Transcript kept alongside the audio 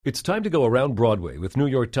It's time to go around Broadway with New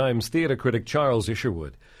York Times theater critic Charles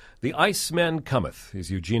Isherwood. The Iceman Cometh is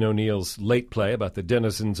Eugene O'Neill's late play about the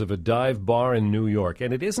denizens of a dive bar in New York,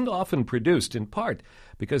 and it isn't often produced, in part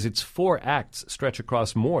because its 4 acts stretch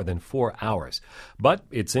across more than 4 hours. But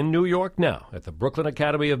it's in New York now, at the Brooklyn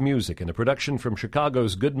Academy of Music, in a production from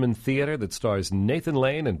Chicago's Goodman Theater that stars Nathan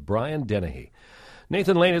Lane and Brian Dennehy.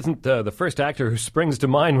 Nathan Lane isn't the first actor who springs to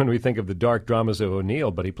mind when we think of the dark dramas of O'Neill,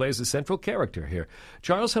 but he plays a central character here.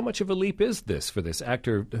 Charles, how much of a leap is this for this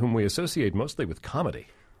actor whom we associate mostly with comedy?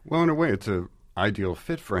 Well, in a way, it's an ideal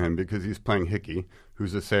fit for him because he's playing Hickey,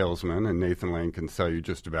 who's a salesman, and Nathan Lane can sell you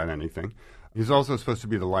just about anything. He's also supposed to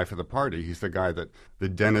be the life of the party. He's the guy that the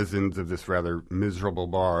denizens of this rather miserable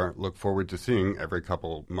bar look forward to seeing every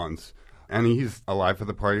couple months. And he's a life of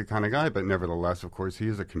the party kind of guy, but nevertheless, of course, he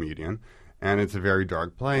is a comedian. And it's a very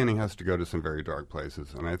dark play, and he has to go to some very dark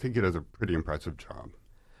places. And I think he does a pretty impressive job.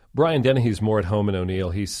 Brian Dennehy's more at home in O'Neill.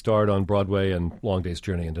 He starred on Broadway in Long Day's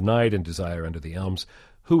Journey into Night and Desire Under the Elms.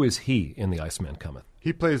 Who is he in The Iceman Cometh?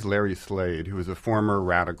 He plays Larry Slade, who is a former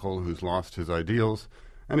radical who's lost his ideals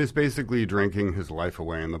and is basically drinking his life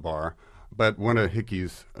away in the bar. But one of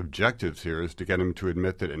Hickey's objectives here is to get him to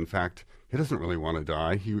admit that, in fact, he doesn't really want to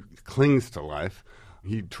die. He clings to life.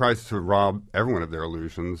 He tries to rob everyone of their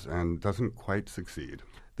illusions and doesn't quite succeed.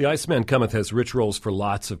 The Iceman Cometh has rich roles for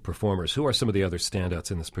lots of performers. Who are some of the other standouts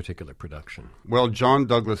in this particular production? Well, John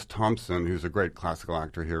Douglas Thompson, who's a great classical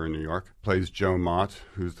actor here in New York, plays Joe Mott,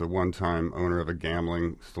 who's the one-time owner of a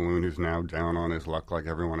gambling saloon who's now down on his luck like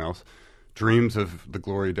everyone else, dreams of the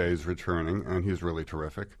glory days returning, and he's really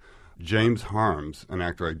terrific. James Harms, an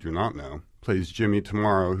actor I do not know, plays Jimmy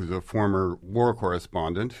Tomorrow, who's a former war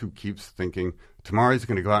correspondent who keeps thinking tomorrow he's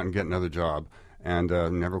going to go out and get another job, and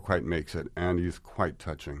never quite makes it, and he's quite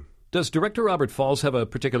touching. Does director Robert Falls have a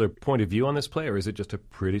particular point of view on this play, or is it just a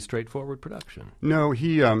pretty straightforward production? No,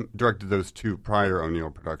 he directed those 2 prior O'Neill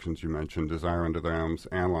productions you mentioned, Desire Under the Elms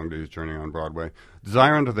and Long Day's Journey on Broadway.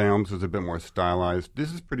 Desire Under the Elms was a bit more stylized.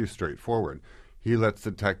 This is pretty straightforward. He lets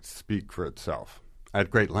the text speak for itself. At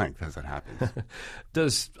great length, as it happens.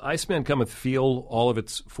 Does Iceman Cometh feel all of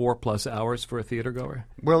its 4+ hours for a theatergoer?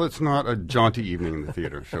 Well, it's not a jaunty evening in the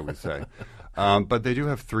theater, shall we say. But they do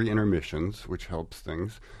have 3 intermissions, which helps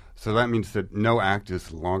things. So that means that no act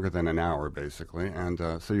is longer than an hour, basically. And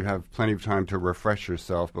so you have plenty of time to refresh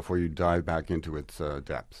yourself before you dive back into its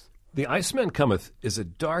depths. The Iceman Cometh is a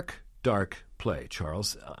dark, dark play,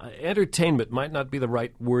 Charles. Entertainment might not be the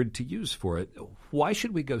right word to use for it. Why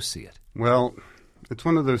should we go see it? Well, it's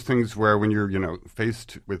one of those things where when you're,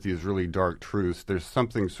 faced with these really dark truths, there's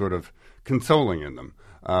something sort of consoling in them.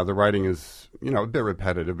 The writing is, a bit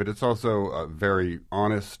repetitive, but it's also very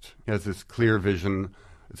honest. It has this clear vision.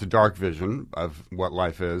 It's a dark vision of what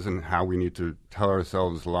life is and how we need to tell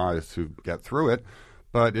ourselves lies to get through it.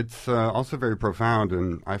 But it's also very profound,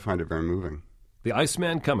 and I find it very moving. The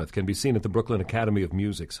Iceman Cometh can be seen at the Brooklyn Academy of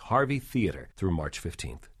Music's Harvey Theater through March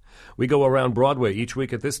 15th. We go around Broadway each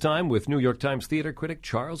week at this time with New York Times theater critic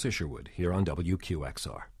Charles Isherwood here on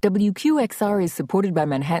WQXR. WQXR is supported by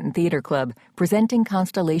Manhattan Theater Club, presenting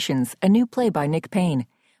Constellations, a new play by Nick Payne.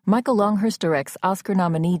 Michael Longhurst directs Oscar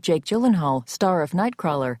nominee Jake Gyllenhaal, star of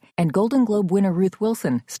Nightcrawler, and Golden Globe winner Ruth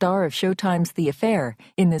Wilson, star of Showtime's The Affair,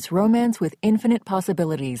 in this romance with infinite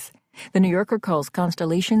possibilities. The New Yorker calls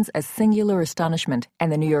Constellations a singular astonishment, and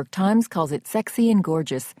the New York Times calls it sexy and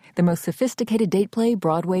gorgeous, the most sophisticated date play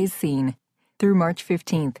Broadway's seen. Through March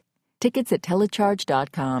 15th. Tickets at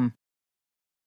telecharge.com.